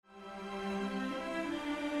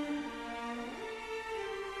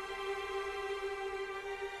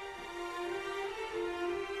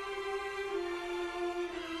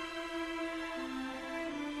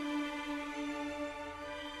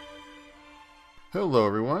Hello,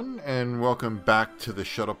 everyone, and welcome back to the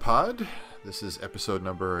Shuttle Pod. This is episode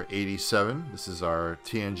number 87. This is our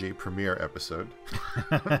TNG premiere episode.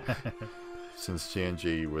 Since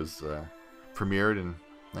TNG was premiered in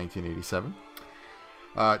 1987.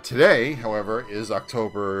 Today, however, is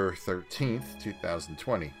October 13th,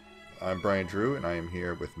 2020. I'm Brian Drew, and I am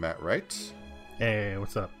here with Matt Wright. Hey,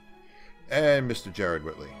 what's up? And Mr. Jared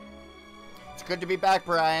Whitley. It's good to be back,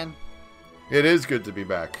 Brian. It is good to be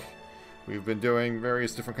back. We've been doing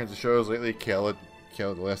various different kinds of shows lately. Kayla,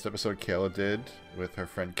 the last episode Kayla did with her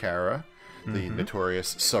friend Kara, the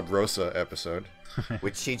notorious Sub Rosa episode.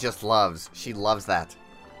 Which she just loves. She loves that.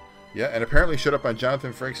 Yeah, and apparently showed up on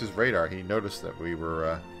Jonathan Frakes' radar. He noticed that we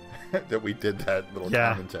were, that we did that little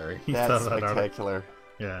commentary. That's spectacular.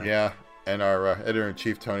 Yeah, and our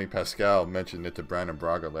editor-in-chief, Tony Pascal, mentioned it to Brandon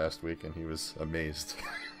Braga last week, and he was amazed.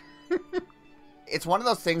 It's one of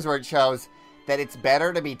those things where it shows that it's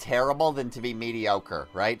better to be terrible than to be mediocre,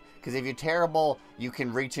 right? Because if you're terrible, you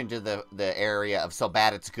can reach into the area of so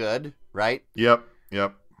bad it's good, right? Yep.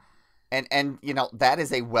 And you know, that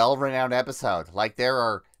is a well-renowned episode. Like, there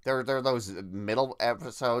are those middle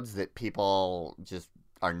episodes that people just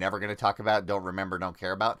are never going to talk about, don't remember, don't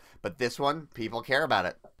care about. But this one, people care about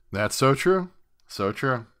it. That's so true. So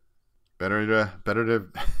true. Better to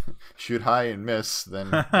shoot high and miss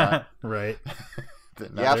than not, right.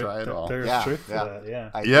 than not try at all. There's truth to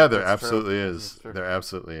that, There absolutely is. There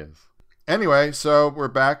absolutely is. Anyway, so we're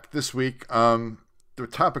back this week. The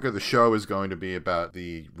topic of the show is going to be about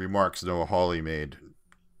the remarks Noah Hawley made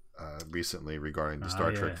recently regarding the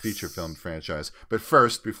Star Trek feature film franchise. But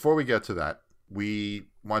first, before we get to that, we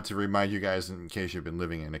want to remind you guys, in case you've been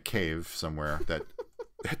living in a cave somewhere, that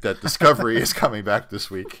that Discovery is coming back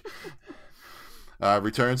this week.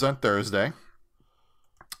 Returns on Thursday.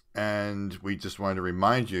 And we just wanted to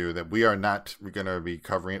remind you that we're going to be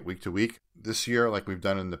covering it week to week this year like we've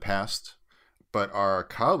done in the past. But our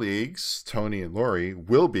colleagues, Tony and Lori,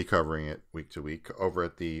 will be covering it week to week over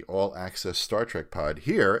at the All Access Star Trek pod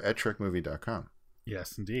here at TrekMovie.com.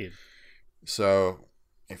 Yes, indeed. So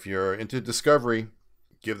if you're into Discovery,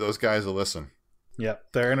 give those guys a listen.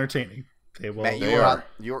 Yep, they're entertaining. Matt,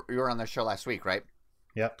 you were on their show last week, right?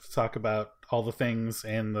 Yep, to talk about all the things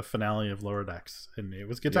and the finale of Lower Decks, and it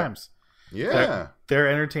was good times. Yeah. They're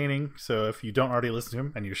entertaining, so if you don't already listen to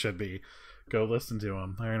them, and you should be, go listen to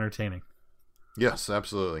them. They're entertaining. Yes,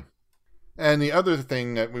 absolutely. And the other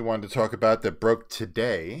thing that we wanted to talk about that broke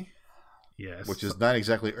today, yes, which is not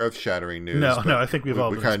exactly earth-shattering news. No, I think we've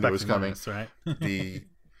all been kind of knew it was expecting coming. this, right?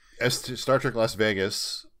 The Star Trek Las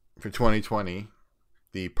Vegas for 2020,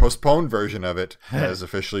 the postponed version of it has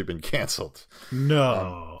officially been canceled.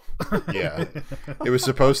 No. Yeah, it was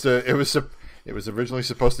supposed to. It was originally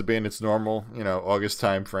supposed to be in its normal, August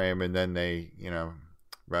time frame, and then they,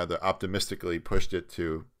 rather optimistically pushed it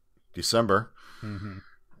to December. Mm-hmm.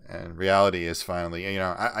 And reality is finally,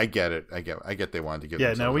 I get it. I get they wanted to give.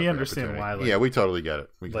 Yeah, no, we understand why. Yeah, we totally get it.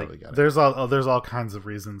 Totally get it. There's all kinds of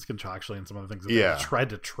reasons contractually and some other things that they tried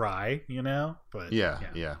to but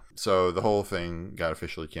yeah. So the whole thing got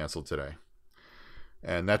officially canceled today.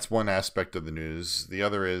 And that's one aspect of the news. The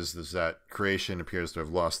other is that Creation appears to have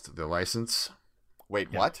lost their license.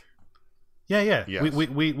 Wait, what? Yeah. Yes.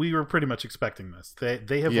 We were pretty much expecting this.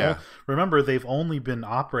 They have remember, they've only been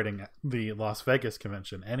operating at the Las Vegas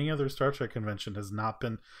convention. Any other Star Trek convention has not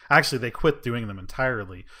been. Actually, they quit doing them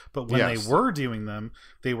entirely. But when they were doing them,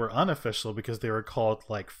 they were unofficial because they were called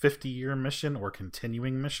like 50-year mission or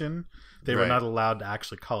continuing mission. They were not allowed to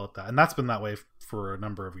actually call it that, and that's been that way for a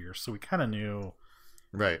number of years. So we kind of knew.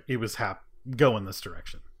 Right. It was go in this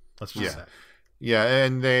direction. Let's just say. Yeah,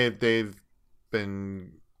 and there's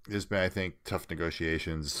been, I think, tough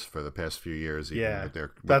negotiations for the past few years.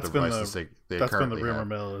 That's been the rumor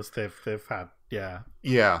mill is they've had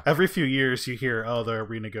every few years you hear they're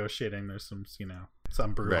renegotiating. There's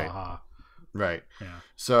some brouhaha. Right. Yeah.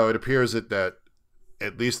 So it appears that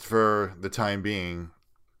at least for the time being,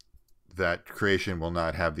 that Creation will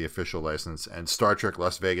not have the official license, and Star Trek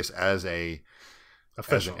Las Vegas as an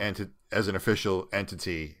official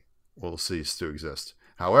entity will cease to exist.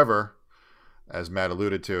 However, as Matt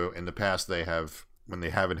alluded to, in the past when they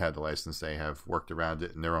haven't had the license, they have worked around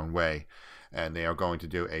it in their own way, and they are going to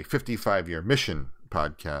do a 55-year mission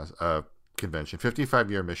convention,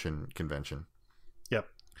 55-year mission convention. Yep.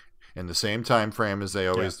 In the same time frame as they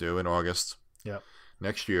always do in August. Yep.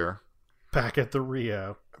 Next year. Back at the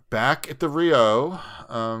Rio,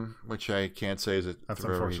 which I can't say is a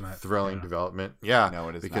thrilling Yeah. development. Yeah, No,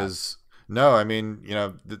 it is because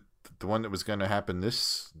the one that was going to happen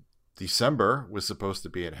this December was supposed to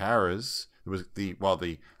be at Harrah's.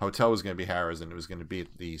 the hotel was going to be Harrah's, and it was going to be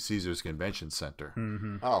at the Caesars Convention Center.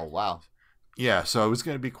 Mm-hmm. Oh, wow. Yeah, so it was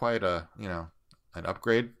going to be quite an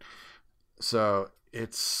upgrade. So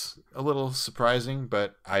it's a little surprising,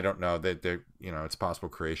 but I don't know that they're, it's possible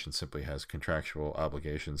Creation simply has contractual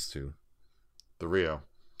obligations to the Rio.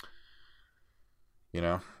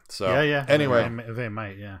 So yeah. Anyway, they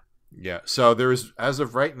might, yeah. Yeah. So there is, as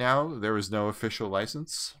of right now, there is no official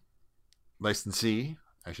licensee,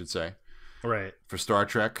 I should say, right, for Star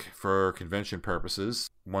Trek for convention purposes.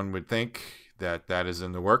 One would think that is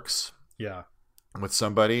in the works. Yeah. With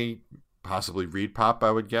somebody, possibly Reed Pop,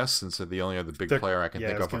 I would guess, since they're the only other big player I can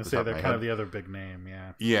think of. I was going to say they're kind of the other big name.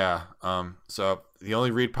 Yeah. Yeah. So the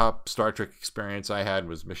only Reed Pop Star Trek experience I had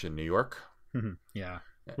was Mission New York. Mm-hmm. Yeah.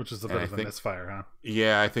 Which is a bit of a misfire, huh?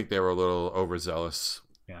 Yeah, I think they were a little overzealous.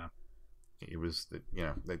 Yeah. It was,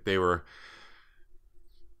 they were.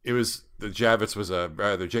 It was the Javits was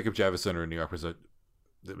the Jacob Javits Center in New York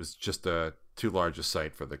it was just a too large a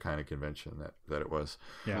site for the kind of convention that it was.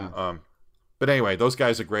 Yeah. But anyway, those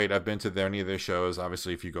guys are great. I've been to any of their shows.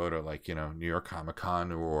 Obviously, if you go to New York Comic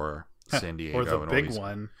Con or San Diego, or the big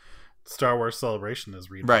one, Star Wars Celebration is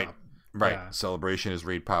Reed Pop. Right. Yeah. Celebration is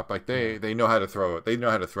Reed Pop. They know how to throw it. They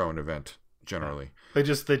know how to throw an event generally. They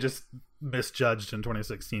just misjudged in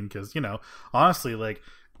 2016 because honestly,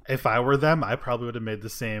 if I were them, I probably would have made the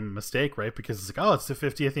same mistake, right? Because it's it's the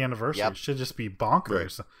 50th anniversary. Yep. It should just be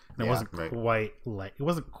bonkers. Right. And it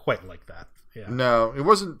wasn't quite like that. Yeah. No, it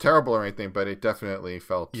wasn't terrible or anything, but it definitely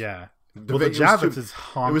felt. Yeah. The Javits is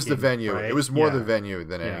honking. It was the venue. Right? It was more the venue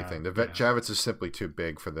than anything. The yeah. Javits is simply too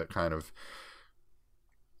big for the kind of,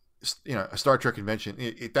 a Star Trek convention.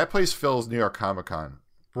 That place fills New York Comic Con.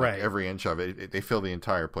 Right. Every inch of it. They fill the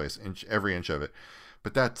entire place, every inch of it.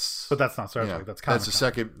 But that's not Star Trek. That's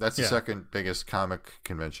Comic-Con. That's the second biggest comic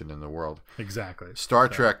convention in the world. Exactly. Star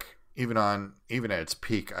Trek, even at its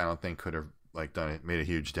peak, I don't think could have made a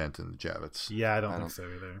huge dent in the Javits. Yeah, I don't think so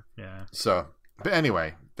either. Yeah. So, but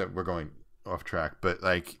anyway, that we're going off track. But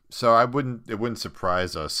so it wouldn't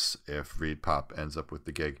surprise us if Reed Pop ends up with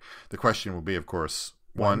the gig. The question will be, of course,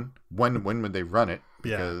 when would they run it?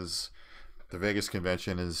 Because the Vegas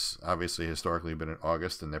convention has obviously historically been in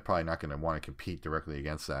August, and they're probably not going to want to compete directly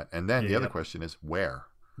against that. And then the other question is where?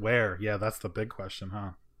 Where? Yeah, that's the big question, huh?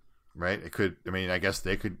 Right? It could. I mean, I guess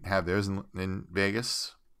they could have theirs in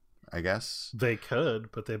Vegas. I guess they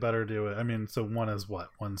could, but they better do it. I mean, so one is what?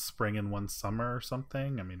 One spring and one summer or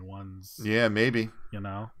something? I mean, one's... Yeah, maybe. Maybe.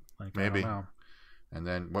 I don't know. And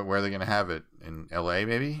then where are they going to have it? In LA,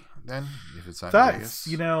 maybe? Then? If it's not Vegas?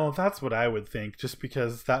 That's what I would think, just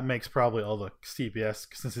because that makes probably all the CBS,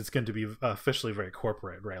 since it's going to be officially very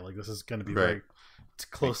corporate, right? This is going to be very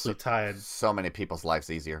closely tied. So many people's lives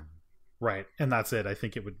easier. Right, and that's it. I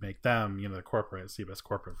think it would make them, the corporate, CBS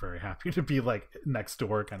corporate, very happy to be next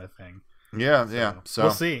door kind of thing. Yeah. So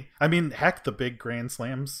we'll see. I mean, heck, the big Grand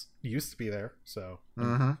Slams used to be there, so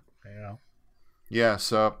Yeah,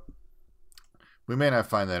 so we may not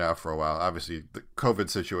find that out for a while. Obviously, the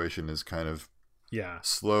COVID situation has kind of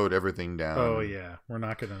slowed everything down. Oh yeah, we're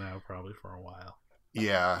not going to know probably for a while.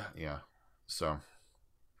 Yeah. So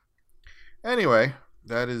anyway,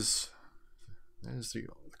 that is the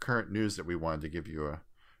current news that we wanted to give you a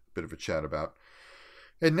bit of a chat about.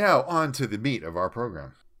 And now on to the meat of our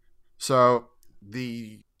program. So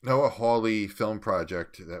the Noah Hawley film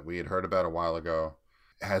project that we had heard about a while ago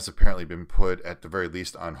has apparently been put, at the very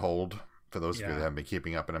least, on hold for those of you that haven't been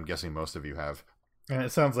keeping up, and I'm guessing most of you have. And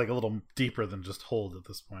it sounds like a little deeper than just hold at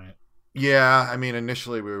this point. Yeah, I mean,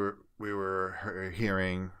 initially we were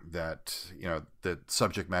hearing that the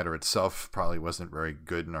subject matter itself probably wasn't very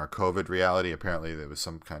good in our COVID reality. Apparently, there was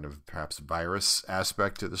some kind of perhaps virus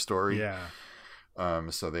aspect to the story. Yeah.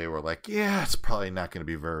 So they were like, yeah, it's probably not going to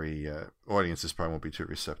be very. Audiences probably won't be too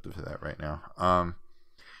receptive to that right now.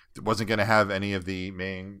 It wasn't going to have any of the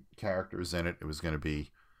main characters in it. It was going to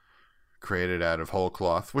be created out of whole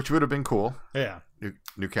cloth, which would have been cool. Yeah.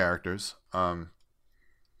 New characters.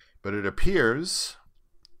 But it appears,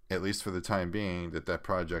 at least for the time being, that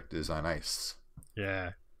project is on ice.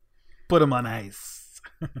 Yeah. Put them on ice.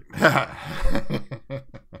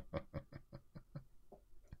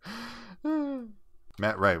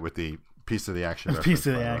 Matt Wright with the piece of the action. Piece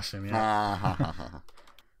of the action, yeah.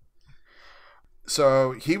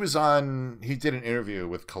 So he did an interview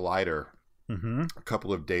with Collider a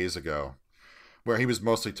couple of days ago, where he was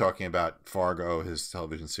mostly talking about Fargo, his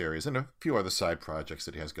television series, and a few other side projects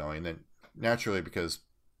that he has going. And then naturally, because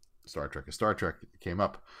Star Trek is Star Trek, it came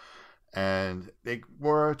up. And they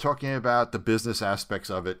were talking about the business aspects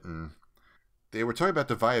of it and they were talking about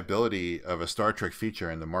the viability of a Star Trek feature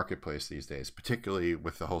in the marketplace these days, particularly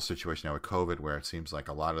with the whole situation now with COVID, where it seems like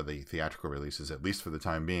a lot of the theatrical releases, at least for the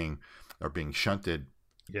time being, are being shunted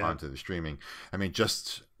onto the streaming. I mean,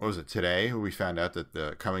 just, what was it, today we found out that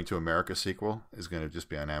the Coming to America sequel is going to just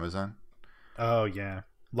be on Amazon? Oh, yeah.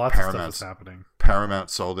 Lots of stuff is happening. Paramount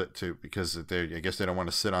sold it to, because I guess they don't want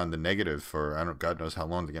to sit on the negative for, God knows how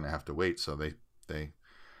long they're going to have to wait. So they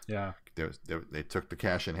took the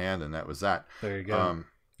cash in hand, and that was that. There you go.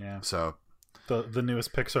 So the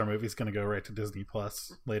newest Pixar movie is going to go right to Disney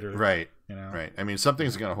Plus later. Right. Right. I mean,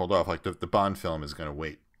 something's going to hold off. Like the Bond film is going to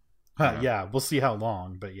wait. Yeah, we'll see how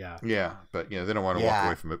long, but yeah. Yeah, but they don't want to walk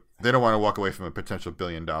away from it. They don't want to walk away from a potential $1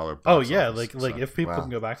 billion. If people can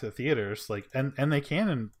go back to the theaters, and they can,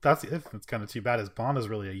 and that's it's kind of too bad. As Bond is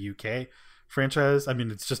really a UK franchise. I mean,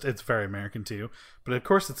 it's very American too, but of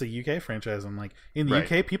course it's a UK franchise, and like in the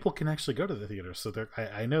UK, people can actually go to the theaters. So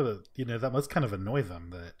I know that that must kind of annoy them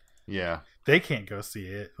that they can't go see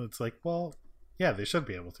it. It's like, well, yeah, they should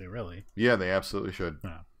be able to, really. Yeah, they absolutely should.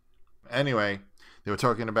 Yeah. Anyway, they were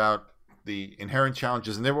talking about the inherent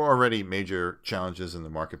challenges, and there were already major challenges in the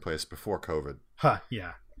marketplace before COVID.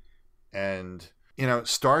 Yeah. And,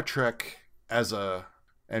 Star Trek as a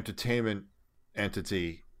entertainment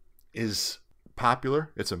entity is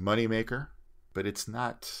popular. It's a moneymaker, but it's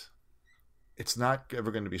not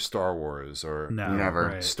ever going to be Star Wars or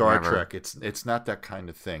Star Trek. It's not that kind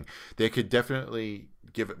of thing. They could definitely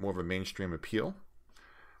give it more of a mainstream appeal,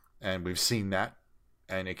 and we've seen that,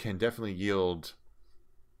 and it can definitely yield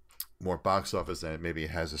more box office than it maybe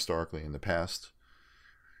has historically in the past.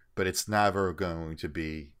 But it's never going to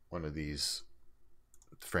be one of these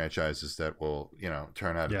franchises that will,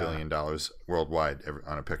 turn out $1 billion worldwide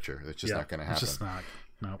on a picture. It's just not going to happen. It's just not.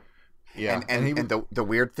 Nope. Yeah. And the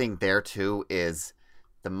weird thing there too is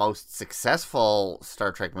the most successful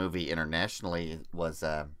Star Trek movie internationally was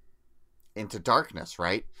Into Darkness,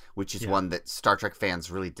 right? Which is one that Star Trek fans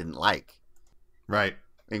really didn't like. Right.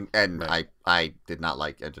 And right. I did not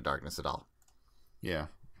like Into Darkness at all. Yeah.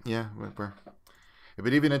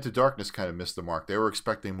 But even Into Darkness kind of missed the mark. They were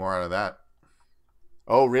expecting more out of that.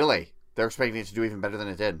 Oh, really? They're expecting it to do even better than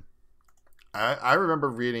it did. I remember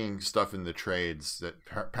reading stuff in the trades that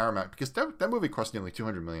Paramount, because that movie cost nearly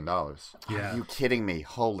 $200 million. Yeah. Are you kidding me?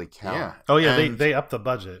 Holy cow. Yeah. Oh, yeah, they upped the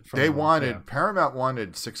budget. Paramount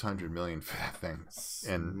wanted $600 million for that thing.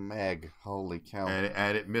 And Meg, holy cow.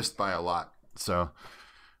 And it missed by a lot. So,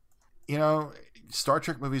 Star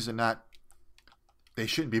Trek movies they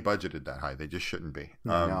shouldn't be budgeted that high. They just shouldn't be.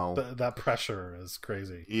 No. That pressure is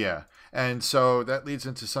crazy. Yeah. And so that leads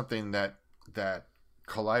into something that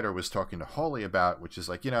Collider was talking to Hawley about, which is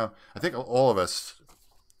like, I think all of us,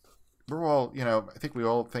 we're all, I think we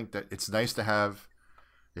all think that it's nice to have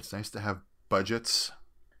budgets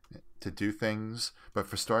to do things. But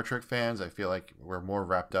for Star Trek fans, I feel like we're more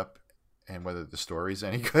wrapped up in whether the story's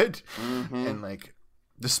any good. Mm-hmm. And like,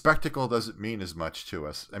 the spectacle doesn't mean as much to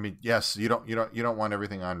us. I mean, yes, you don't want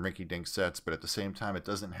everything on rinky-dink sets, but at the same time, it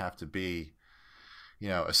doesn't have to be,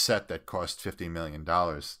 a set that cost $50 million.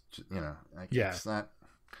 It's not.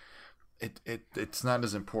 It's not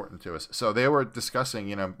as important to us. So they were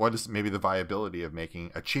discussing, what is maybe the viability of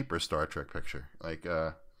making a cheaper Star Trek picture, like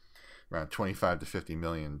around 25 to 50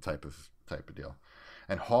 million type of deal.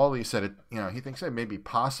 And Hawley said it. He thinks it may be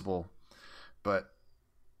possible, but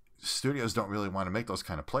studios don't really want to make those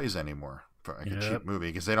kind of plays anymore for like a cheap movie,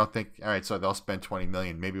 because they don't think, all right, so they'll spend 20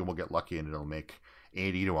 million, maybe we'll get lucky and it'll make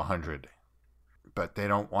 80 to 100. But they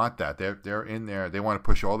don't want that. They're in there. They want to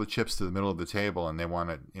push all the chips to the middle of the table, and they want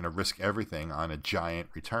to risk everything on a giant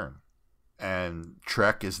return. And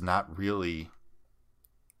Trek is not really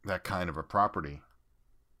that kind of a property.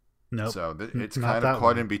 No. Nope. So it's kind of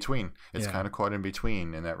caught in between. It's kind of caught in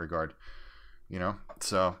between in that regard.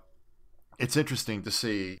 So it's interesting to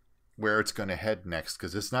see where it's going to head next,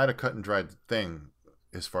 because it's not a cut and dried thing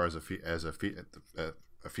as far as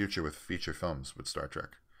a future with feature films with Star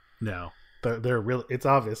Trek. No. They're really. It's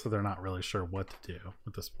obvious that they're not really sure what to do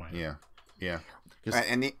at this point. Yeah.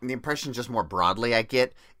 And the impression, just more broadly, I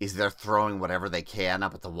get is they're throwing whatever they can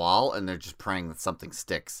up at the wall, and they're just praying that something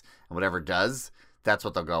sticks, and whatever does, that's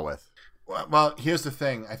what they'll go with. Well, here's the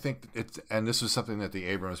thing. I think and this was something that the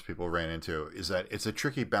Abrams people ran into, is that it's a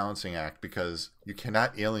tricky balancing act, because you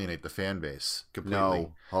cannot alienate the fan base completely.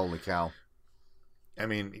 No, holy cow! I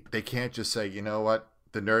mean, they can't just say, you know what,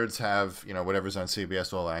 the nerds have, whatever's on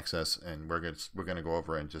CBS All Access, and we're gonna go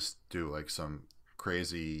over and just do like some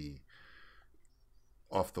crazy,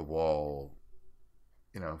 off the wall,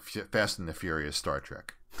 Fast and the Furious Star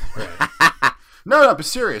Trek. Right. No, but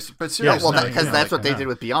serious. Yeah, well, because that's what they did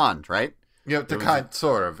with Beyond, right? Yeah, the kind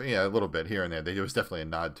sort of, a little bit here and there. There was definitely a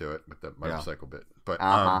nod to it with the motorcycle bit, but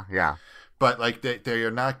but like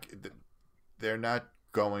they're not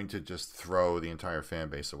going to just throw the entire fan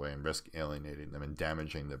base away and risk alienating them and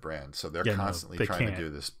damaging the brand. So they're constantly trying to do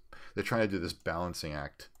this. They're trying to do this balancing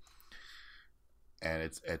act, and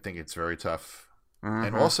I think it's very tough. Mm-hmm.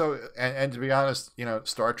 And also, and to be honest,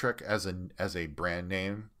 Star Trek as a brand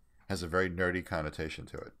name has a very nerdy connotation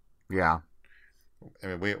to it. Yeah. I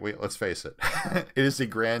mean, we let's face it. It is the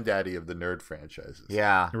granddaddy of the nerd franchises.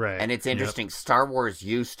 Yeah. Right. And it's interesting. Yep. Star Wars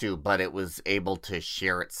used to, but it was able to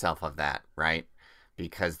share itself of that, right?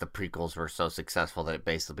 Because the prequels were so successful that it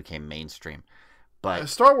basically became mainstream. But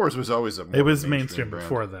Star Wars was always mainstream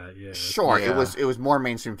before that. Yeah. Sure. Yeah. It was more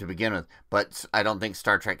mainstream to begin with, but I don't think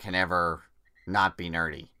Star Trek can ever not be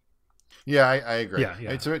nerdy. Yeah, I agree.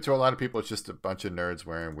 Yeah. To a lot of people, it's just a bunch of nerds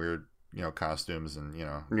wearing weird, costumes and the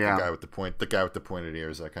guy with the pointed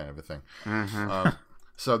ears, that kind of a thing. Mm-hmm.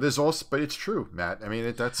 So there's also, but it's true, Matt. I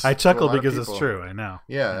mean, I chuckle because it's true. I know.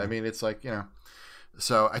 Yeah, I mean, it's like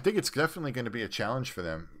So I think it's definitely going to be a challenge for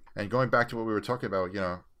them. And going back to what we were talking about,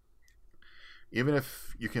 even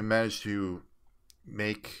if you can manage to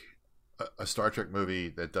make a Star Trek movie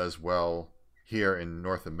that does well here in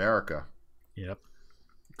North America. Yep.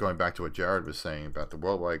 Going back to what Jared was saying about the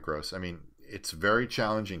worldwide gross, I mean, it's very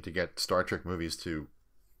challenging to get Star Trek movies to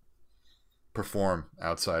perform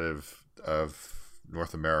outside of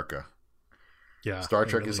North America. Yeah. Star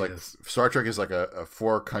Trek is like a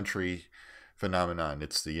 4-country phenomenon.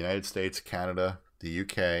 It's the United States, Canada, the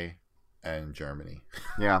UK, and Germany.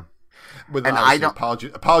 Yeah. With and I don't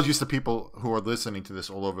apologies to people who are listening to this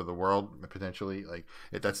all over the world potentially. Like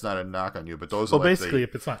that's not a knock on you, but those are basically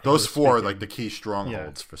if it's not those four are like the key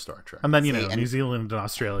strongholds for Star Trek. And then New Zealand and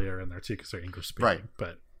Australia are in there too because they're English speaking. Right.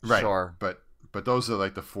 But sure. But those are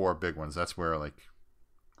like the 4 big ones. That's where like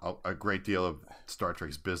a great deal of Star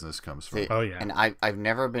Trek's business comes from. Oh yeah. And I've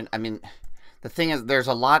never been. I mean, the thing is, there's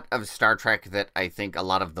a lot of Star Trek that I think a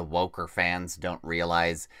lot of the woker fans don't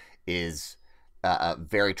realize is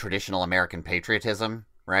very traditional American patriotism,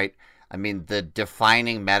 right? I mean, the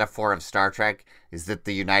defining metaphor of Star Trek is that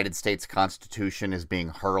the United States Constitution is being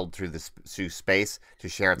hurled through space to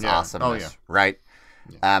share its awesomeness, right?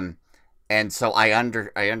 Yeah. And so I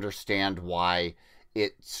understand why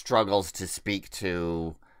it struggles to speak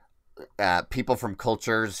to people from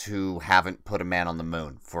cultures who haven't put a man on the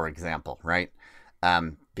moon, for example, right?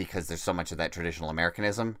 Because there's so much of that traditional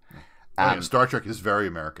Americanism. Star Trek is very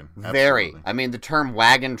American. Absolutely. Very. I mean, the term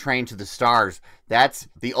wagon train to the stars, that's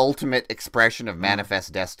the ultimate expression of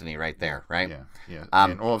manifest destiny right there, right? Yeah.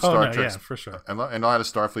 And all of Star Trek, for sure. And a lot of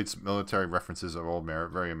Starfleet's military references are all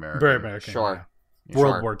very American. Very American. Sure. Yeah.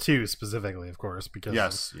 World War II specifically, of course,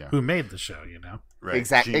 because who made the show, Right.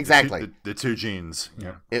 Exactly. The two genes.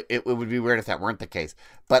 Yeah. It would be weird if that weren't the case.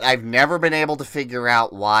 But I've never been able to figure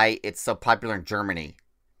out why it's so popular in Germany.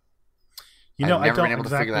 I don't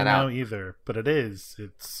exactly know either, but it is.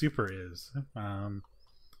 It super is.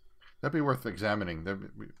 That'd be worth examining.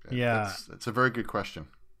 It's a very good question.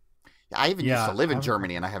 I even used to live in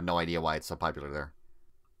Germany, and I have no idea why it's so popular there.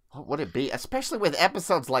 What would it be? Especially with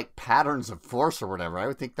episodes like Patterns of Force or whatever. I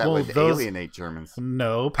would think that would alienate Germans.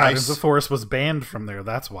 No, Patterns of Force was banned from there.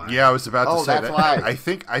 That's why. Yeah, I was about to say that's that. Why.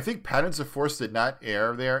 I think Patterns of Force did not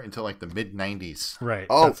air there until like the mid-90s. Right.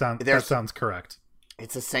 Oh, that sounds correct.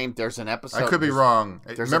 It's the same. There's an episode. I could be wrong.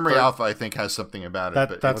 Memory Alpha, I think, has something about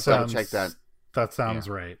it. That sounds. Check that. That sounds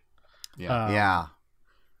right. Yeah.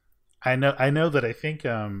 I know that. I think.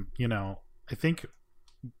 I think,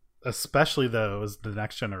 especially though, it was the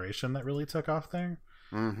Next Generation that really took off there.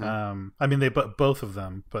 Mm-hmm. I mean, both of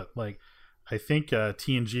them, but like, I think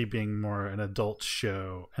TNG being more an adult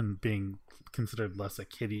show and being considered less a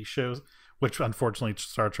kiddie show, which unfortunately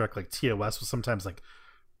Star Trek like TOS was sometimes like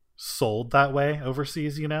sold that way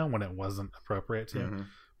overseas, when it wasn't appropriate to. Mm-hmm.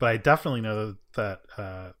 But I definitely know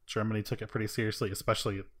that Germany took it pretty seriously,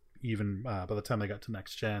 especially even by the time they got to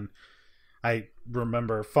Next Gen. I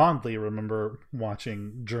fondly remember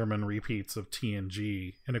watching German repeats of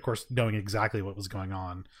TNG, and of course knowing exactly what was going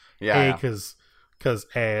on. Yeah, because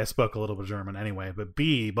A, I spoke a little bit of German anyway, but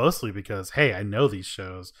B, mostly because I know these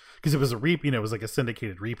shows because it was a repeat. It was like a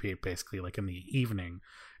syndicated repeat, basically, like in the evening.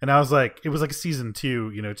 And I was like, it was like a season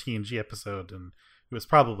 2, TNG episode, and it was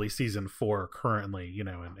probably season 4 currently,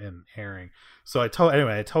 in airing. So I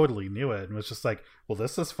totally knew it and was just like, well,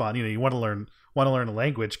 this is fun. You want to learn a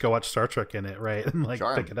language, go watch Star Trek in it, right? And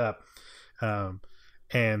pick it up.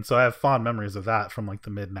 And so I have fond memories of that from like the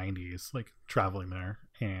mid 90s, like traveling there.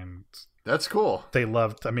 and that's cool. They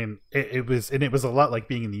loved. I mean, it was a lot like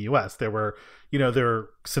being in the U.S. There were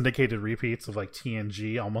syndicated repeats of like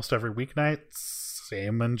TNG almost every weeknight.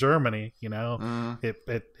 Same in Germany,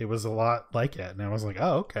 It was a lot like it, and I was like,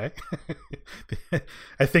 oh, okay.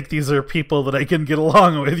 I think these are people that I can get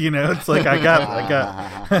along with, It's like I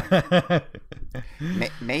got.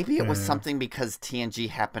 Maybe it was something because TNG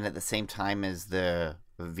happened at the same time as the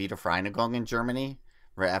Wiedervereinigung in Germany,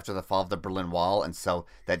 right after the fall of the Berlin Wall, and so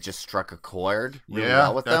that just struck a chord really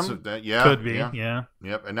well with them. Could be, yeah.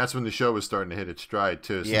 Yep, and that's when the show was starting to hit its stride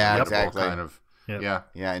too. So exactly. Kind of, yep.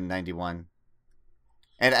 Yeah, in '91.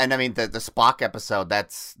 And I mean, the Spock episode,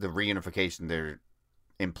 that's the reunification. They're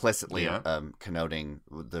implicitly connoting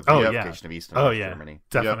the reunification of East and West Germany.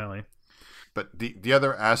 Definitely. Yep. But the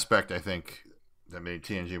other aspect, I think, that made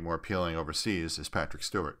TNG more appealing overseas is Patrick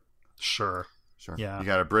Stewart. Sure. Yeah. You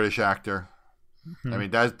got a British actor. Mm-hmm. I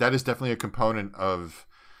mean, that is definitely a component of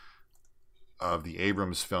the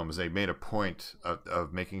Abrams films. They made a point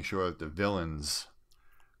of making sure that the villains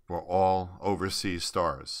were all overseas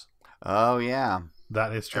stars. Oh, yeah.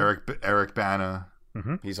 That is true. Eric Bana.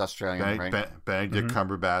 Mm-hmm. He's Australian, right? Benedict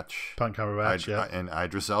Cumberbatch. And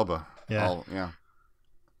Idris Elba. Yeah. Oh, yeah.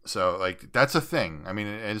 So, like, that's a thing. I mean,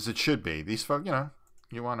 as it should be. These folks,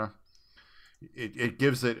 you want to... It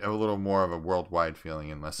gives it a little more of a worldwide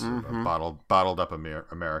feeling and less of a bottled up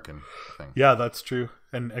American thing. Yeah, that's true.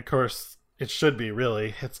 And, of course, it should be,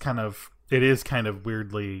 really. It is kind of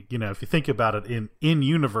weirdly, if you think about it, in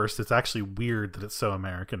universe, it's actually weird that it's so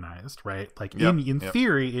Americanized, right? Like in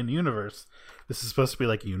theory, in universe, this is supposed to be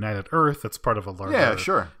like a united Earth. That's part of a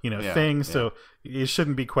larger, thing. Yeah. So it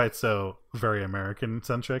shouldn't be quite so very American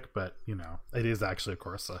centric, but it is actually, of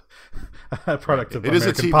course, a product of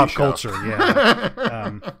American pop culture.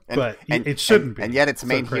 Yeah, but it shouldn't be. And yet, its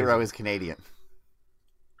main hero is Canadian.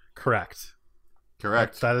 Correct.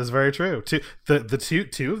 That is very true. Two of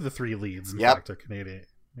the three leads, in fact, are Canadian.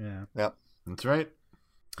 Yeah. Yep. That's right.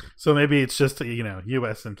 So maybe it's just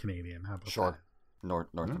U.S. and Canadian. How about that? North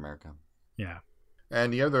America. Yeah.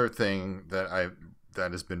 And the other thing that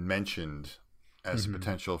has been mentioned as a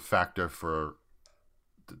potential factor for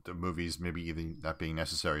the movies maybe even not being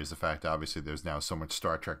necessary is the fact, obviously, there's now so much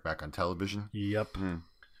Star Trek back on television. Yep.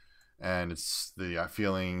 And it's the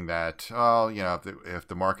feeling that, if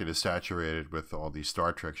the market is saturated with all these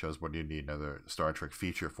Star Trek shows, what do you need another Star Trek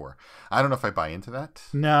feature for? I don't know if I buy into that.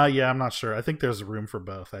 No, I'm not sure. I think there's room for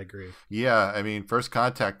both. I agree. Yeah, I mean, First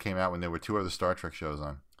Contact came out when there were 2 other Star Trek shows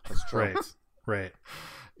on. That's true. Right.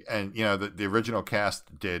 And, the original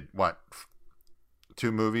cast did,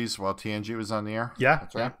 2 movies while TNG was on the air? Yeah.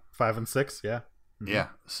 That's right. 5 and 6, yeah. Mm-hmm. Yeah.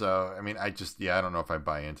 So, I mean, I don't know if I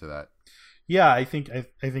buy into that. Yeah, I think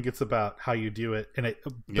it's about how you do it,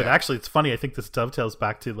 but actually, it's funny. I think this dovetails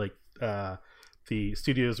back to like the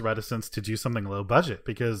studio's reticence to do something low budget,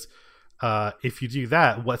 because if you do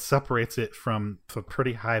that, what separates it from the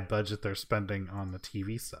pretty high budget they're spending on the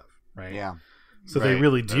TV stuff, right? Yeah. So they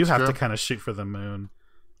really do have to kind of shoot for the moon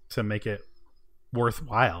to make it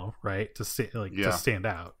worthwhile, right? To stand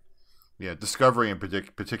out. Yeah, Discovery in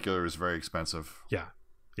particular is very expensive. Yeah.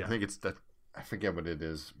 I think it's that. I forget what it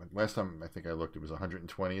is. Last time I think I looked, it was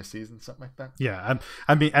 $120 a season, something like that. Yeah,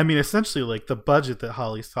 I mean, essentially, like the budget that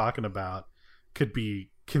Holly's talking about could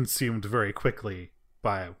be consumed very quickly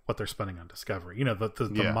by what they're spending on Discovery.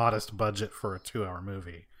 The modest budget for a 2-hour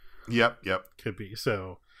movie. Yep. Could be.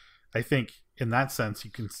 So, I think in that sense,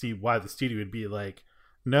 you can see why the studio would be like,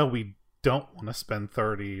 no, we don't want to spend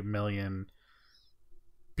 $30 million.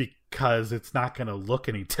 Because it's not going to look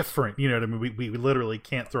any different. You know what I mean? We literally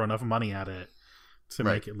can't throw enough money at it to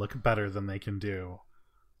make it look better than they can do,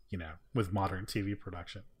 with modern TV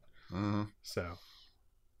production. Mm-hmm. So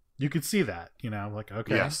you could see that, like,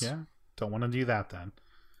 okay, don't want to do that then.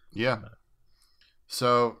 Yeah.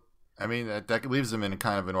 So, I mean, that leaves them in a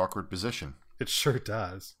kind of an awkward position. It sure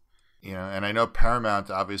does. And I know Paramount,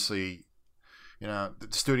 obviously, the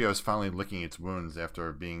studio is finally licking its wounds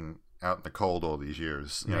after being out in the cold all these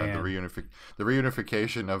years. The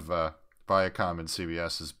reunification of Viacom and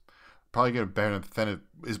CBS is probably going to benefit.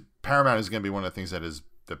 Paramount is going to be one of the things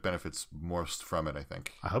that benefits most from it, I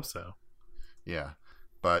think. I hope so. Yeah,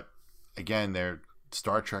 but again,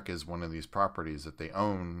 Star Trek is one of these properties that they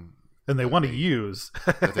own and they want to use.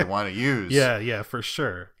 That they want to use. Yeah, for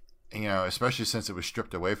sure. Especially since it was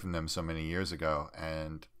stripped away from them so many years ago,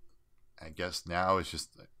 and I guess now it's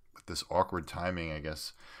just with this awkward timing. I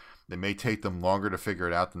guess. It may take them longer to figure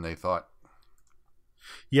it out than they thought.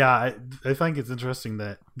 Yeah, I think it's interesting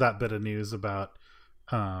that bit of news about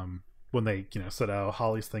when they said, oh,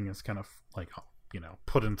 Holly's thing is kind of like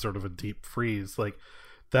put in sort of a deep freeze. Like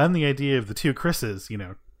then the idea of the two Chris's,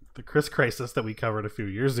 the Chris crisis that we covered a few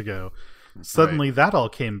years ago, Right. suddenly that all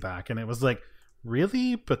came back, and it was like,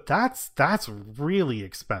 really? But that's really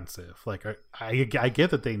expensive. Like, I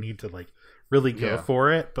get that they need to like really go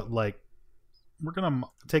for it, but like, we're gonna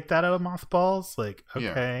take that out of mothballs. Like,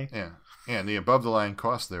 okay, yeah. And the above the line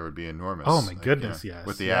cost there would be enormous. Oh my goodness, yes.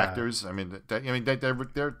 With the actors, I mean,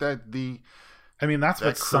 that's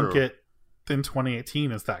what sunk it in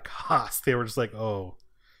 2018 is that cost. They were just like, oh,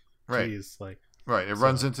 right, geez, like, right. It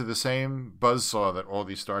runs into the same buzzsaw that all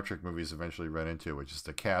these Star Trek movies eventually run into, which is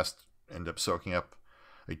the cast end up soaking up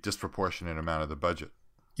a disproportionate amount of the budget.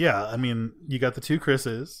 Yeah, I mean, you got the two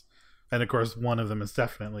Chris's, and of course, one of them is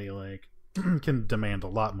definitely like can demand a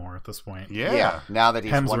lot more at this point. Yeah. Now that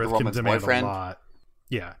he's Wonder Hemsworth Woman's can demand boyfriend. a lot.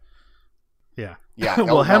 Yeah. Yeah.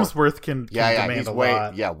 Well, Hemsworth can demand he's a way,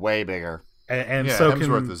 lot. Yeah, way bigger. And so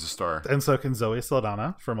Hemsworth can, is a star. And so can Zoe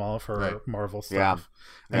Saldana from all of her Right. Marvel stuff.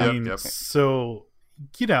 Yeah. I mean, so,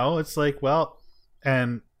 it's like, well,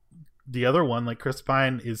 and the other one, like Chris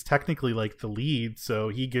Pine, is technically like the lead, so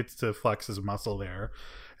he gets to flex his muscle there.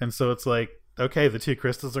 And so it's like, okay, the two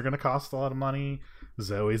Chris's are going to cost a lot of money.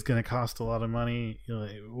 Zoe's going to cost a lot of money.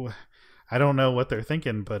 I don't know what they're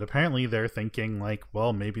thinking, but apparently they're thinking like,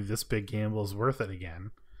 well, maybe this big gamble is worth it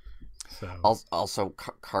again. So also,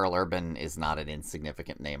 Carl Urban is not an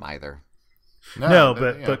insignificant name either. No,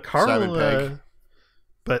 but Carl,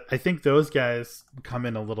 but I think those guys come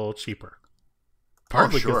in a little cheaper.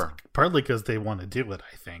 Partly because they want to do it.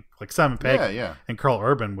 I think like Simon Pegg and Carl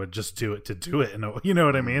Urban would just do it to do it. You know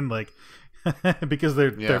what I mean? Like because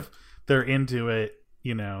they're into it.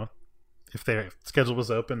 If their schedule was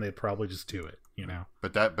open, they'd probably just do it.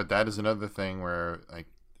 But that is another thing where like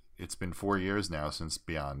it's been 4 years now since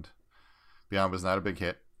Beyond. Beyond was not a big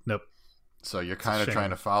hit. Nope. So you're kind of trying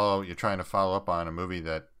to follow up on a movie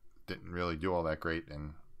that didn't really do all that great,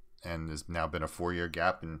 and there's now been a 4-year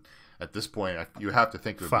gap, and at this point you have to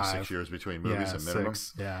think it would be 6 years between movies at minimum.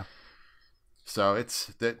 6, yeah. So it's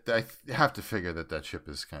that I have to figure that ship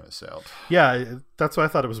is kind of sailed. Yeah, that's why I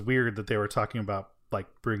thought it was weird that they were talking about like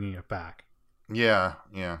bringing it back. Yeah.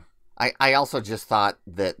 I also just thought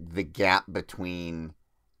that the gap between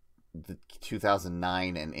the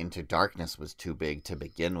 2009 and Into Darkness was too big to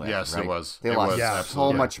begin with. Yes, right? it was. They lost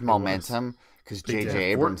so much momentum because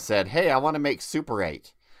J.J. Abrams said, "Hey, I want to make Super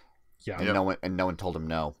 8." Yeah, and no one told him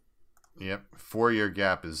no. Yep, 4-year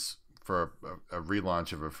gap is for a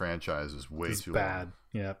relaunch of a franchise is way too bad.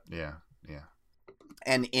 Long. Yeah.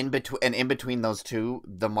 And in between those two,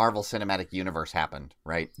 the Marvel Cinematic Universe happened,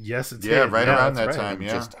 right? Yes, it's right around that time.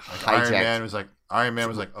 Yeah, just Iron Man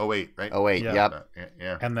was like 08, right? 08, yep.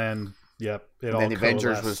 Yeah. And then then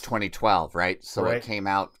Avengers was 2012, right? So it came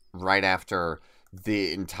out right after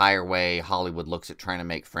the entire way Hollywood looks at trying to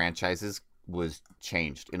make franchises was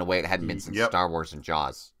changed in a way it hadn't been since Star Wars and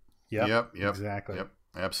Jaws. Yep. Exactly. Yep.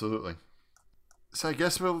 Absolutely. So I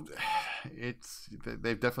guess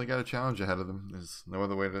they've definitely got a challenge ahead of them. There's no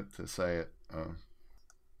other way to say it.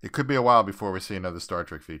 It could be a while before we see another Star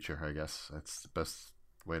Trek feature, I guess. That's the best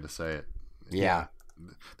way to say it. Yeah.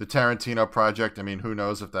 The Tarantino project, I mean, who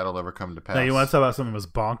knows if that'll ever come to pass. Now, you want to talk about something that was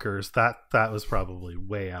bonkers. That was probably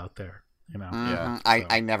way out there. Mm-hmm. Yeah.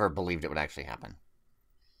 I never believed it would actually happen.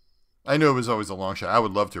 I knew it was always a long shot. I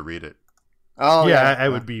would love to read it. Oh, yeah. I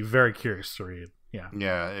would be very curious to read. Yeah.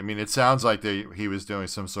 Yeah. I mean, it sounds like he was doing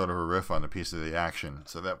some sort of a riff on a piece of the action.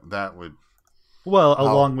 So that would. Well,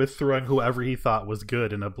 along with throwing whoever he thought was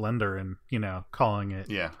good in a blender and, calling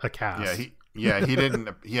it a cast. He didn't.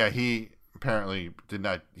 He apparently did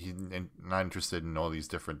not. He's not interested in all these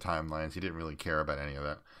different timelines. He didn't really care about any of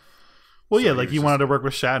that. Well, so he wanted to work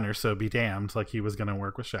with Shatner, so be damned. Like he was going to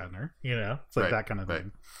work with Shatner. It's like that kind of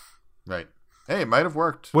thing. Right. Hey, it might have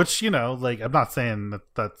worked. Which, like, I'm not saying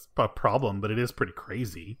that's a problem, but it is pretty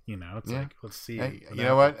crazy. It's like, let's see. Hey, you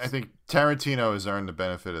know what? I think Tarantino has earned the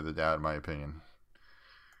benefit of the doubt, in my opinion.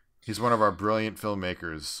 He's one of our brilliant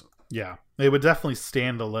filmmakers. Yeah. It would definitely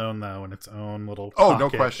stand alone, though, in its own little no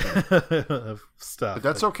question. of stuff. But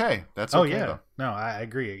that's okay. That's okay, though. No, I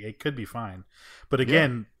agree. It could be fine. But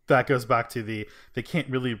again, that goes back to they can't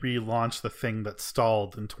really relaunch the thing that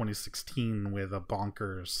stalled in 2016 with a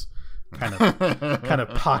bonkers kind of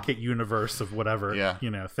pocket universe of whatever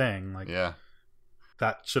thing. Like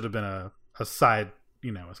that should have been a side,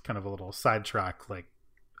 it's kind of a little sidetrack, like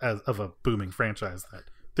of a booming franchise that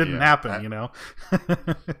didn't happen.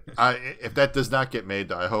 If that does not get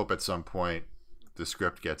made, I hope at some point the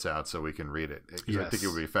script gets out so we can read it. I think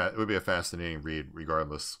it would be a fascinating read,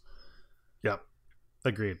 regardless. Yep,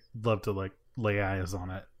 agreed. Love to lay eyes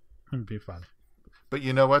on it. It'd be fun. But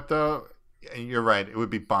you know what though? you're right. It would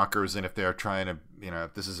be bonkers, and if they're trying to,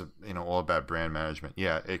 if this is all about brand management,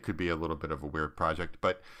 yeah, it could be a little bit of a weird project.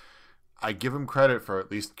 But I give them credit for at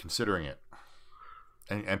least considering it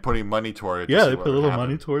and putting money toward it. Yeah, they put a little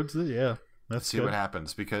money towards it. Yeah, let's see what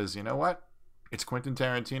happens, because you know what, it's Quentin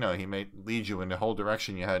Tarantino. He may lead you in a whole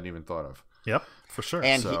direction you hadn't even thought of. Yep, for sure.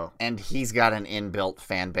 And he's got an inbuilt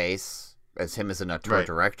fan base as him as an auteur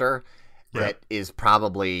director. That is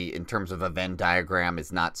probably, in terms of a Venn diagram,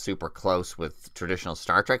 is not super close with traditional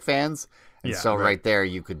Star Trek fans, and right there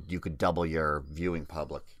you could double your viewing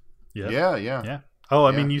public. Yeah. Oh,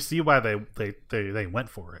 I mean, you see why they went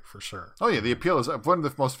for it, for sure. Oh yeah, the appeal is one of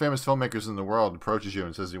the most famous filmmakers in the world approaches you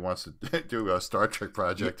and says he wants to do a Star Trek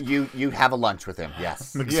project. You have a lunch with him,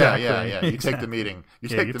 yes. Exactly. Yeah. You take the meeting. You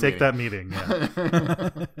take that meeting.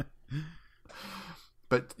 Yeah.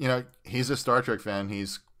 But he's a Star Trek fan.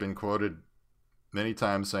 He's been quoted many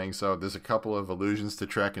times saying so. There's a couple of allusions to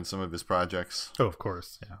Trek in some of his projects. Oh, of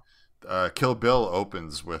course, yeah. Kill Bill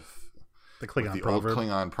opens with the Klingon old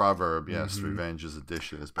Klingon proverb. Yes, revenge is a dish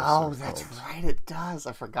that is best. Oh, that's right. It does.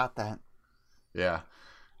 I forgot that. Yeah.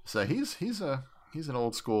 So he's an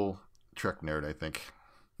old school Trek nerd, I think.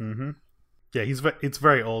 Mm-hmm. Yeah, it's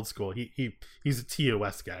very old school. He's a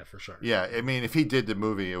TOS guy for sure. Yeah, I mean, if he did the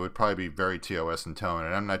movie, it would probably be very TOS in tone,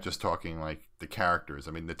 and I'm not just talking like the characters.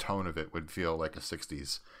 I mean, the tone of it would feel like a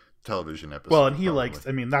 '60s television episode. Well, and he likes.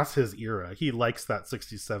 I mean, that's his era. He likes that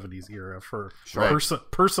 '60s, '70s era for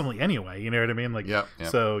personally anyway. You know what I mean? Like, yep.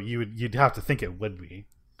 So you'd have to think it would be.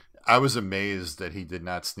 I was amazed that he did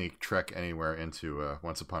not sneak Trek anywhere into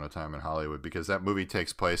Once Upon a Time in Hollywood, because that movie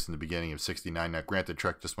takes place in the beginning of '69. Now, granted,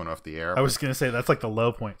 Trek just went off the air. I was going to say that's like the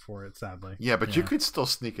low point for it, sadly. Yeah, but you could still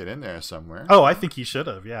sneak it in there somewhere. Oh, I think he should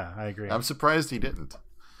have. Yeah, I agree. I'm surprised he didn't.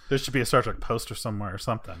 There should be a Star Trek poster somewhere or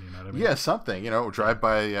something. You know what I mean? Yeah, something. Drive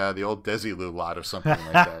by the old Desilu lot or something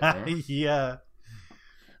like that. Yeah.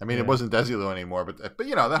 I mean, it wasn't Desilu anymore, but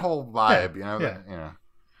that whole vibe.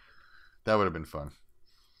 That would have been fun.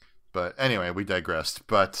 But anyway, we digressed.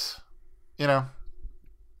 But,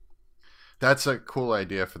 that's a cool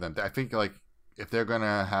idea for them. I think, like, if they're going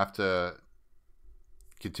to have to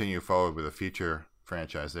continue forward with a future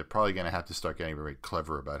franchise, they're probably going to have to start getting very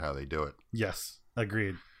clever about how they do it. Yes,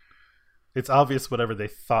 agreed. It's obvious whatever they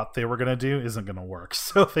thought they were going to do isn't going to work.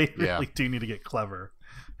 So they really do need to get clever.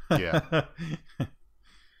 Yeah.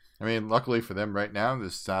 I mean, luckily for them right now,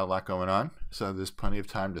 there's not a lot going on. So there's plenty of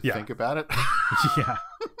time to think about it.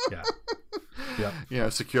 Yeah.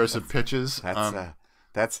 Secure some pitches.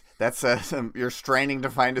 That's you're straining to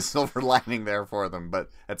find a silver lining there for them, but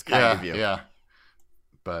that's kind of you. Yeah.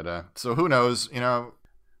 But so who knows?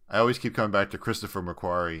 I always keep coming back to Christopher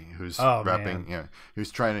McQuarrie, who's wrapping.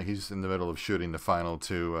 He's in the middle of shooting the final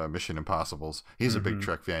two Mission Impossibles. He's a big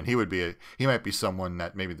Trek fan. He might be someone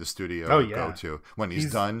that maybe the studio would go to when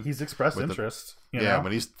he's done. He's expressed interest.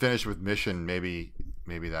 When he's finished with Mission, maybe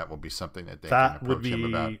that will be something that they can approach him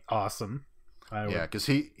about. That would be awesome. Because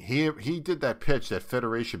he did that pitch, that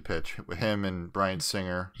Federation pitch, with him and Bryan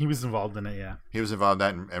Singer. He was involved in it, yeah. He was involved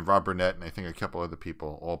in that, and Rob Burnett, and I think a couple other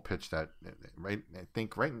people all pitched that, right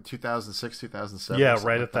in 2006, 2007. Yeah,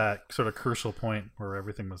 right at that sort of crucial point where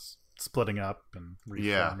everything was splitting up and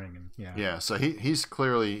reforming. Yeah, so he's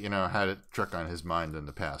clearly, had a Trek on his mind in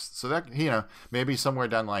the past. So that, maybe somewhere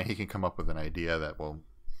down the line he can come up with an idea that will...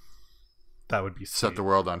 That would be set sweet. The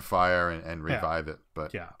world on fire and revive it.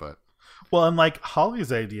 But well, and like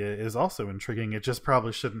Holly's idea is also intriguing. It just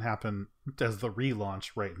probably shouldn't happen as the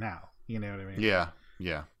relaunch right now. You know what I mean? Yeah.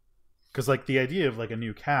 Because like the idea of like a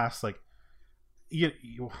new cast, like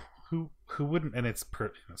who wouldn't, and it's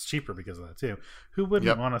cheaper because of that too. Who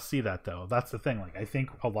wouldn't want to see that though? That's the thing. Like I think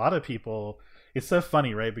a lot of people. It's so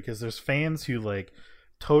funny, right? Because there's fans who like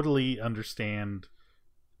totally understand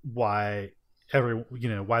why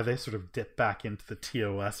why they sort of dip back into the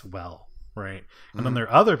TOS well. Right. And then there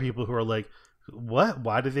are other people who are like, what?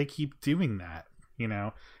 Why do they keep doing that?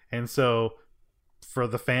 And so for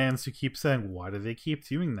the fans who keep saying, why do they keep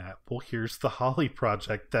doing that? Well, here's the Holly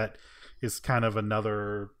project that is kind of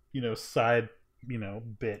another, side,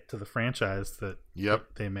 bit to the franchise that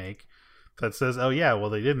they make that says, oh, yeah, well,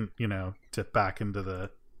 they didn't, dip back into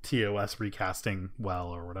the TOS recasting well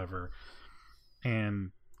or whatever.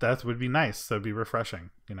 And that would be nice. So it'd be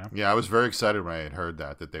refreshing, Yeah, I was very excited when I had heard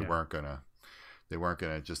that they weren't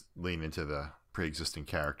gonna just lean into the pre-existing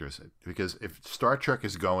characters, because if Star Trek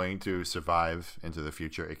is going to survive into the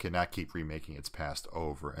future, it cannot keep remaking its past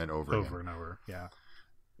over and over and over. Yeah.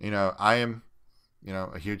 I am,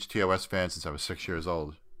 a huge TOS fan since I was 6 years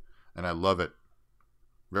old, and I love it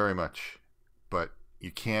very much, but you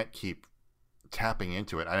can't keep tapping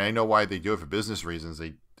into it. And I know why they do it for business reasons.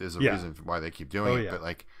 They there's a reason why they keep doing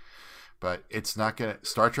it. But it's not gonna.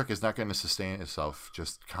 Star Trek is not going to sustain itself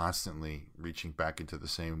just constantly reaching back into the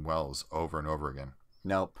same wells over and over again.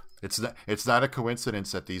 Nope. It's not a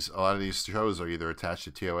coincidence that a lot of these shows are either attached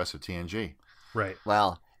to TOS or TNG. Right.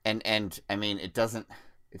 Well, and I mean, it doesn't.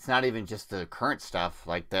 It's not even just the current stuff.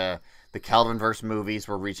 Like the Kelvinverse movies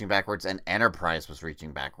were reaching backwards, and Enterprise was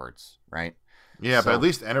reaching backwards, right? Yeah, but at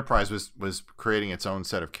least Enterprise was creating its own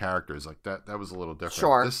set of characters. Like that was a little different.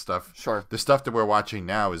 Sure. The stuff that we're watching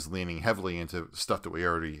now is leaning heavily into stuff that we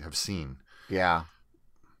already have seen. Yeah.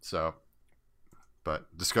 So,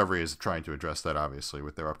 but Discovery is trying to address that, obviously,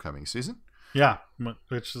 with their upcoming season. Yeah,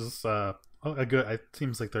 which is a good. It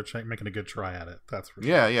seems like they're making a good try at it. That's for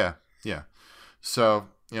sure. Yeah. So,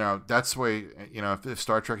 that's the way, if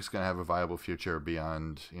Star Trek is going to have a viable future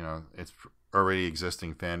beyond, its already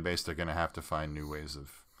existing fan base, they're going to have to find new ways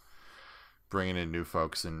of bringing in new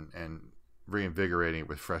folks and reinvigorating it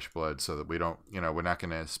with fresh blood, so that we don't, we're not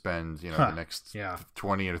going to spend, the next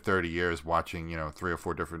 20 or 30 years watching, 3 or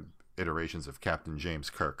 4 different iterations of Captain James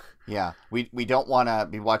Kirk. Yeah, we don't want to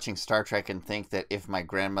be watching Star Trek and think that if my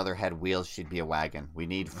grandmother had wheels, she'd be a wagon. We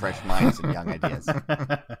need fresh minds and young ideas.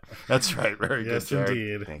 That's right. Very good,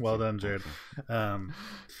 Jared. Indeed. Well done, Jared.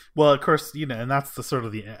 Well, of course, and that's the sort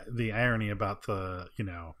of the irony about the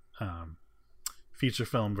feature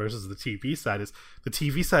film versus the TV side is the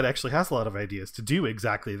TV side actually has a lot of ideas to do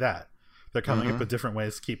exactly that. They're coming up with different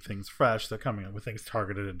ways to keep things fresh. They're coming up with things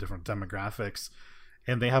targeted at different demographics.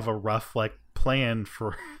 And they have a rough plan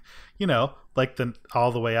for,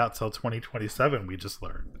 all the way out till 2027. We just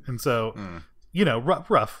learned, and so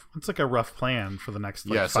rough. It's like a rough plan for the next.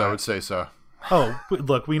 Yes, I would say so. Oh,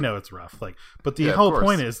 look, we know it's rough. But the whole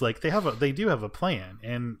point is they do have a plan,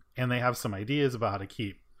 and they have some ideas about how to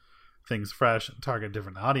keep things fresh and target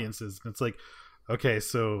different audiences. And it's like, okay,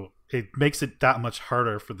 so it makes it that much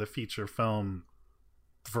harder for the feature film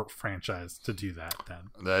franchise to do that. Then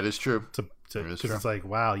that is true. Because it's like,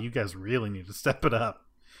 wow, you guys really need to step it up.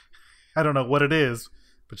 I don't know what it is,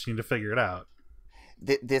 but you need to figure it out.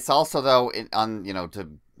 This also, though, to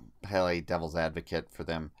play devil's advocate for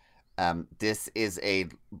them, this is a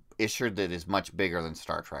issue that is much bigger than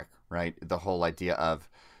Star Trek, right? The whole idea of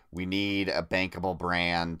we need a bankable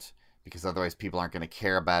brand because otherwise people aren't going to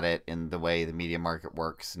care about it in the way the media market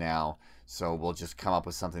works now. So we'll just come up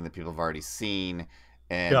with something that people have already seen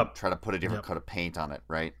and try to put a different coat of paint on it,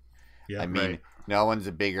 right? Yeah, I mean, no one's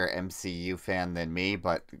a bigger MCU fan than me,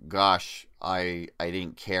 but gosh, I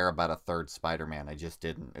didn't care about a third Spider-Man. I just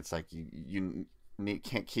didn't. It's like you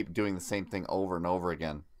can't keep doing the same thing over and over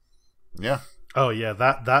again. Yeah. Oh yeah,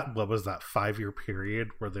 that what was that 5-year period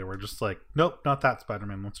where they were just like, nope, not that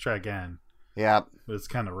Spider-Man. Let's try again. Yeah, it was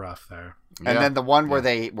kind of rough there. And then the one where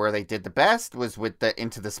they did the best was with the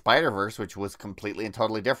Into the Spider-Verse, which was completely and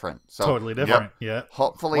totally different. So totally different. Yeah.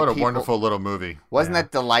 Hopefully, what a wonderful little movie. Wasn't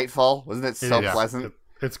that delightful? Wasn't it so pleasant?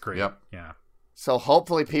 It's great. Yep. Yeah. So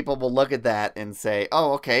hopefully people will look at that and say,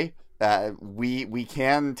 "Oh, okay, we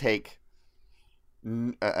can take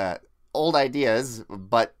old ideas,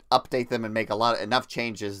 but update them and make enough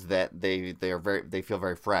changes that they feel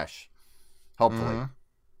very fresh." Hopefully.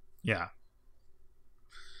 Yeah.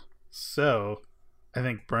 So, I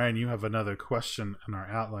think, Brian, you have another question in our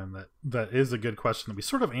outline that is a good question that we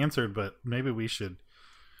sort of answered, but maybe we should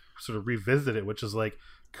sort of revisit it, which is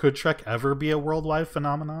could Trek ever be a worldwide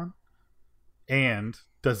phenomenon? And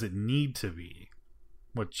does it need to be?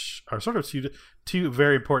 Which are sort of two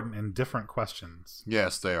very important and different questions.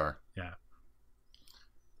 Yes, they are. Yeah.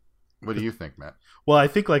 What do you think, Matt? Well, I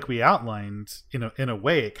think like we outlined, in a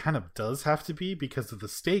way, it kind of does have to be because of the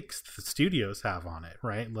stakes the studios have on it,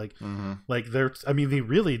 right? They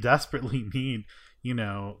really desperately need,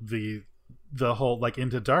 the whole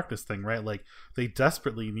Into Darkness thing, right? They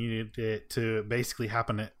desperately needed it to basically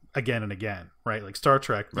happen again and again, right? Like Star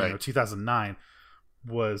Trek, 2009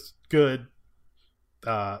 was good.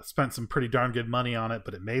 Spent some pretty darn good money on it,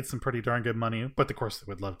 but it made some pretty darn good money. But of course, they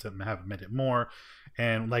would love to have made it more.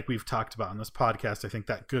 And like we've talked about on this podcast, I think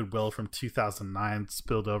that goodwill from 2009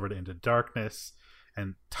 spilled over to Into Darkness,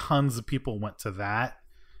 and tons of people went to that.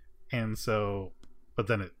 And so, but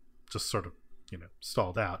then it just sort of,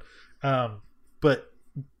 stalled out. But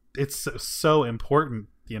it's so important,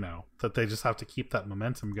 that they just have to keep that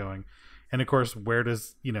momentum going. And of course, where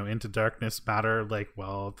does, Into Darkness matter?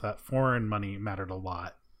 That foreign money mattered a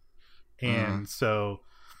lot. And so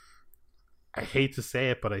I hate to say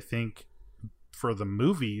it, but I think for the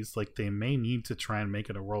movies, they may need to try and make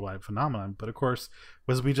it a worldwide phenomenon. But of course,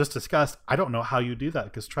 as we just discussed, I don't know how you do that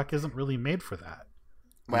because Trek isn't really made for that.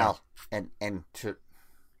 Well,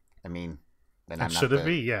 should it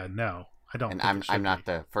be? Yeah, no. I don't. And I'm not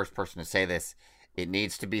the first person to say this. It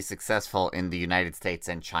needs to be successful in the United States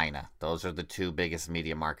and China. Those are the two biggest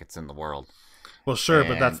media markets in the world. Well, sure,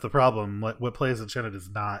 but that's the problem. What plays in China is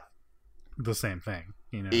not the same thing.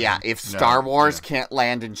 You know? Yeah, if Star Wars can't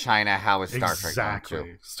land in China, how is Star Trek going to?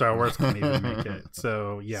 Exactly. Star Wars can't even make it.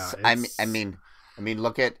 So yeah, I mean,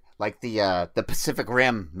 look at like the Pacific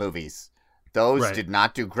Rim movies. Those did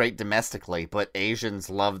not do great domestically, but Asians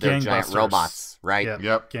love their giant robots, right?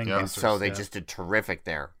 Yep. And so they just did terrific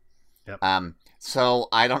there. Yep. So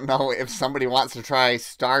I don't know if somebody wants to try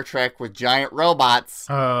Star Trek with giant robots.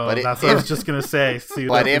 Oh, but that's what I was just gonna say.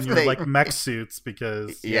 But if they like mech suits,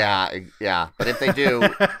 because yeah. But if they do,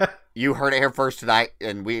 you heard it here first tonight,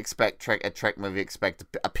 and we expect a Trek movie. Expect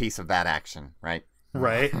a piece of that action, right?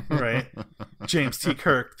 Right. James T.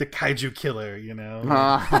 Kirk, the kaiju killer. You know.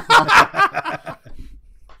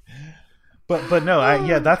 But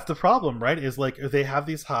no, that's the problem, right? Is like they have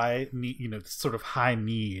these high need, sort of high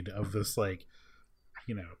need of this like,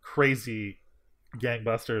 crazy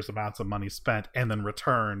gangbusters amounts of money spent and then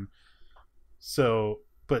return. So,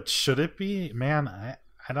 but should it be? Man,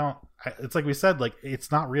 I don't. It's like we said, like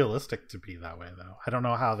it's not realistic to be that way, though. I don't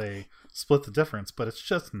know how they split the difference, but it's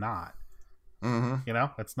just not. Mm-hmm.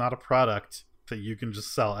 It's not a product that you can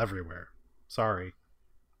just sell everywhere. Sorry.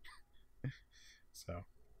 So.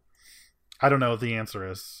 I don't know what the answer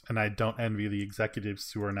is, and I don't envy the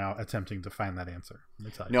executives who are now attempting to find that answer. Let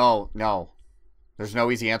me tell you. No. There's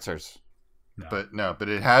no easy answers. No. But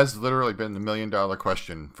it has literally been the $1 million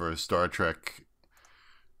question for Star Trek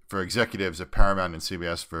for executives at Paramount and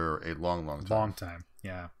CBS for a long time. Long time,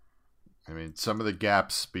 yeah. I mean, some of the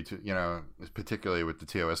gaps between, particularly with the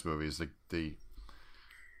TOS movies, the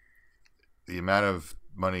amount of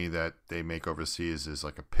money that they make overseas is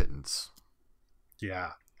like a pittance.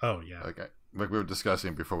 Yeah. Oh yeah. Like we were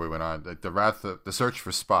discussing before we went on, like the Search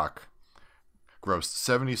for Spock grossed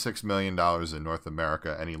 $76 million in North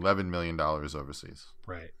America and $11 million overseas.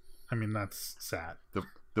 Right. I mean, that's sad.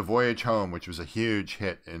 The Voyage Home, which was a huge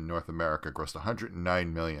hit in North America, grossed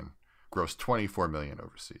 $109 million, grossed $24 million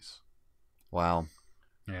overseas. Wow.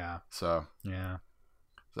 Yeah. So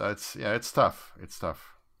it's tough. It's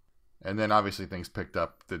tough. And then obviously things picked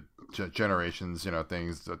up. The generations,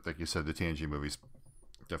 things that, like you said, the TNG movies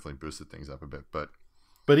definitely boosted things up a bit. But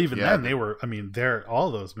even then, they were. I mean,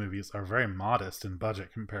 all those movies are very modest in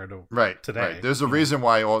budget compared to today. Right. There's a reason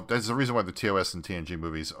why the TOS and TNG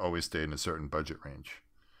movies always stayed in a certain budget range,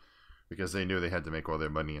 because they knew they had to make all their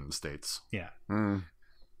money in the States. Yeah.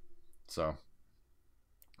 So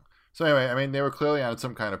anyway, I mean, they were clearly on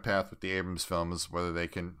some kind of path with the Abrams films. Whether they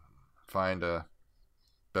can find a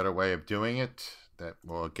better way of doing it that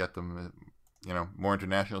will get them, more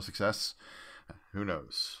international success, who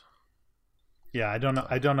knows? Yeah, I don't know.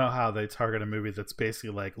 I don't know how they target a movie that's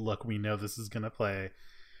basically like, look, we know this is going to play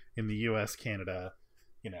in the U.S., Canada,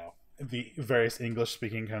 the various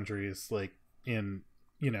English-speaking countries, like in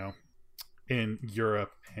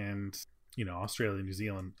Europe and Australia, New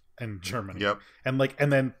Zealand, and Germany. Yep. And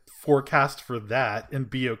then forecast for that and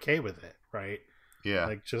be okay with it, right? Yeah.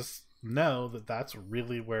 Like just know that that's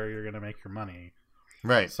really where you're going to make your money.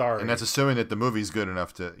 Right. Sorry. And that's assuming that the movie's good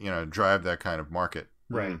enough to, drive that kind of market.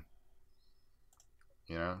 Right.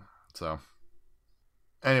 So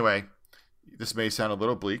anyway, this may sound a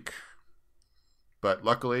little bleak, but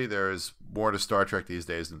luckily there is more to Star Trek these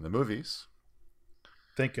days than the movies.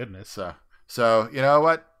 Thank goodness. So you know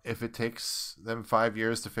what? If it takes them 5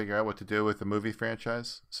 years to figure out what to do with the movie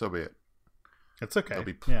franchise, so be it. It's okay.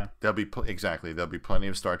 There'll be plenty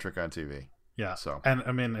of Star Trek on TV. Yeah. So, and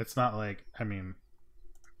I mean, it's not like,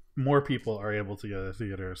 more people are able to go to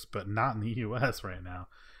theaters, but not in the U.S. right now.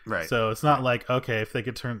 Right. So it's not like, okay, if they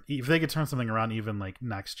could turn something around even like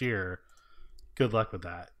next year, good luck with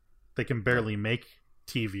that. They can barely make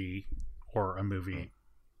TV or a movie,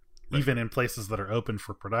 even in places that are open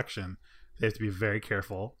for production. They have to be very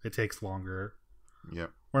careful. It takes longer.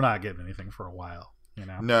 Yep. We're not getting anything for a while,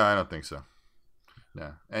 No, I don't think so.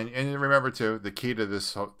 No. And remember too, the key to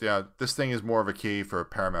this this thing is more of a key for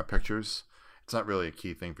Paramount Pictures. It's not really a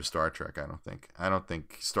key thing for Star Trek, I don't think. I don't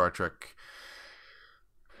think Star Trek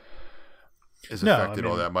is affected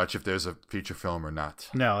all that much if there's a feature film or not.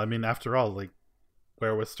 No, I mean, after all, like,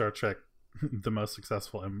 where was Star Trek the most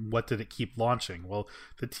successful, and what did it keep launching? Well,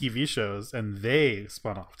 the TV shows, and they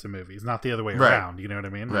spun off to movies, not the other way around. You know what I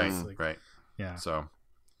mean? Right. Like, right. Yeah. So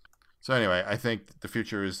anyway, I think the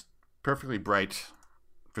future is perfectly bright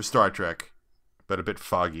for Star Trek, but a bit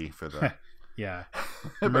foggy for the yeah,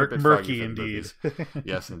 murky indeed.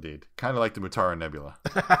 Yes, indeed. Kind of like the Mutara Nebula.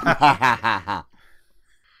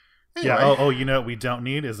 Anyway. Yeah. Oh, you know what we don't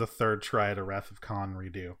need is a third try at a Wrath of Khan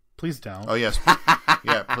redo. Please don't. Oh yes,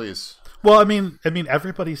 yeah, please. Well, I mean,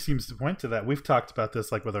 everybody seems to point to that. We've talked about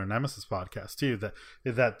this, like with our Nemesis podcast too.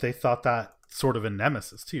 That they thought that sort of in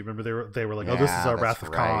Nemesis too. Remember, they were like, "Oh, this is our Wrath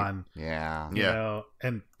of Khan." Yeah, you know,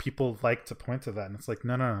 and people like to point to that, and it's like,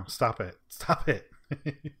 no, stop it.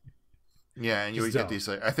 Yeah, and you would get these.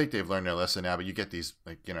 Like, I think they've learned their lesson now, but you get these,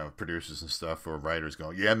 like, you know, producers and stuff or writers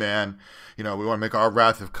going, "Yeah, man, you know, we want to make our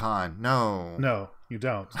Wrath of Khan." No, you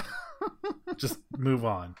don't. Just move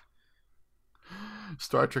on.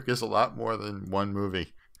 Star Trek is a lot more than one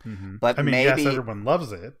movie. Mm-hmm. But I mean, maybe, yes, everyone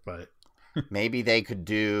loves it, but maybe they could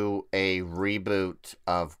do a reboot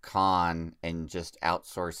of Khan and just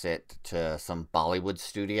outsource it to some Bollywood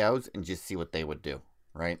studios and just see what they would do.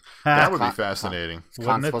 Right? That would be fascinating.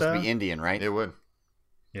 Khan's supposed to be Indian, right? It would.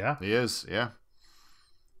 Yeah. He is, yeah.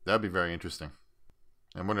 That would be very interesting.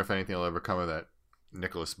 I wonder if anything will ever come of that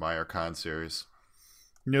Nicholas Meyer Khan series.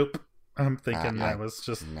 Nope. I'm thinking that was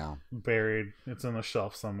just buried. It's on the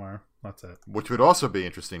shelf somewhere. That's it. Which would also be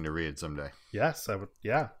interesting to read someday. Yes, I would.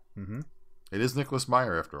 Yeah. Mm-hmm. It is Nicholas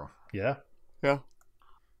Meyer, after all. Yeah. Yeah.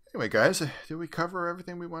 Anyway, guys, did we cover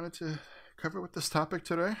everything we wanted to cover with this topic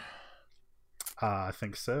today? I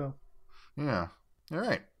think so. Yeah. All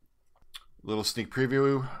right. Little sneak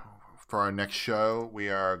preview for our next show. We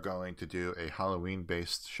are going to do a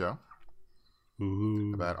Halloween-based show.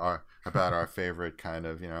 Ooh. About our favorite kind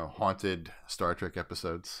of, you know, haunted Star Trek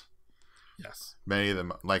episodes. Yes. Many of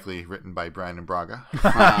them likely written by Brandon Braga.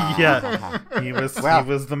 Yeah. He was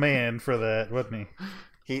the man for that, wasn't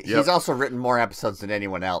he? He's also written more episodes than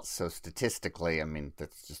anyone else, so statistically, I mean,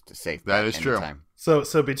 that's just a safe bet. That is true.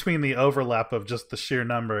 So between the overlap of just the sheer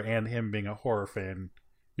number and him being a horror fan,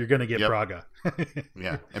 you're going to get Braga.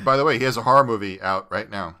 Yeah. And by the way, he has a horror movie out right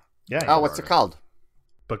now. Yeah. What's it called?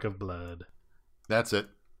 Book of Blood. That's it.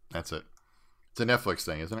 It's a Netflix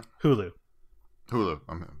thing, isn't it? Hulu.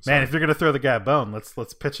 Man, if you're gonna throw the guy a bone, let's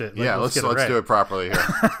pitch it. Let's do it properly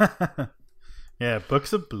here. Yeah,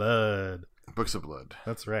 Books of Blood. Books of Blood.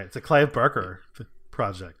 That's right. It's a Clive Barker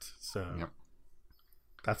project, so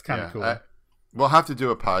that's kind of cool. We'll have to do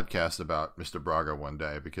a podcast about Mr. Braga one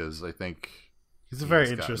day because I think he's a very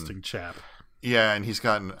interesting chap. Yeah, and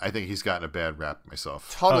I think he's gotten a bad rap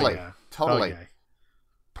myself. Totally. Oh, yeah.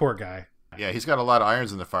 Poor guy. Yeah, he's got a lot of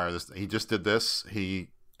irons in the fire. He just did this.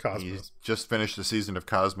 He just finished the season of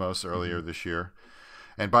Cosmos earlier this year.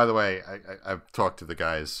 And by the way, I've talked to the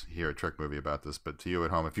guys here at Trek Movie about this, but to you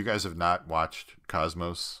at home, if you guys have not watched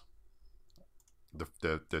Cosmos,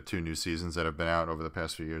 the 2 new seasons that have been out over the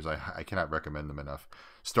past few years, I cannot recommend them enough.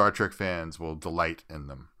 Star Trek fans will delight in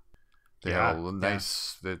them. They have a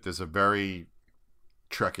nice. There's a very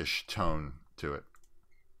Trekish tone to it.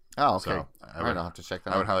 Oh, okay. So I'll have to check that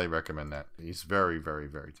out. I would highly recommend that. He's very, very,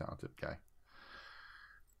 very talented guy.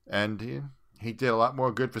 And he did a lot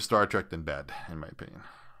more good for Star Trek than bad, in my opinion.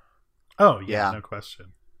 Oh, yeah. No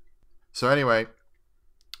question. So anyway,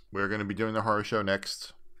 we're going to be doing the horror show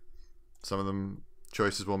next. Some of the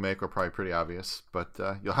choices we'll make are probably pretty obvious, but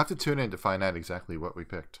you'll have to tune in to find out exactly what we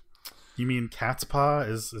picked. You mean Cat's Paw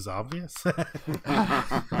is obvious?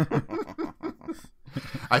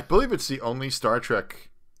 I believe it's the only Star Trek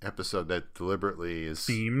episode that deliberately is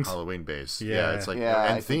themed Halloween based. Yeah, it's like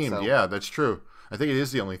and themed. So. Yeah, that's true. I think it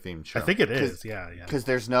is the only themed show. I think it is. Yeah. Because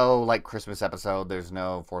there's no like Christmas episode. There's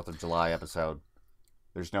no 4th of July episode.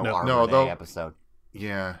 There's no Arbor Day episode.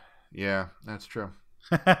 Yeah, that's true.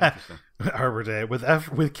 Arbor Day with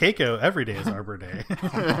Keiko. Every day is Arbor Day.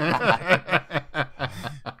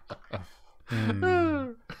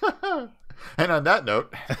 And on that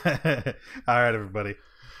note, all right, everybody.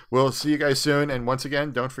 We'll see you guys soon. And once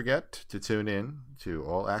again, don't forget to tune in to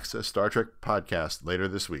All Access Star Trek podcast later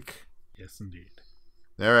this week. Yes, indeed.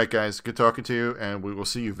 All right, guys. Good talking to you, and we will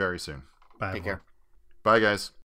see you very soon. Bye. Take care. Bye, guys.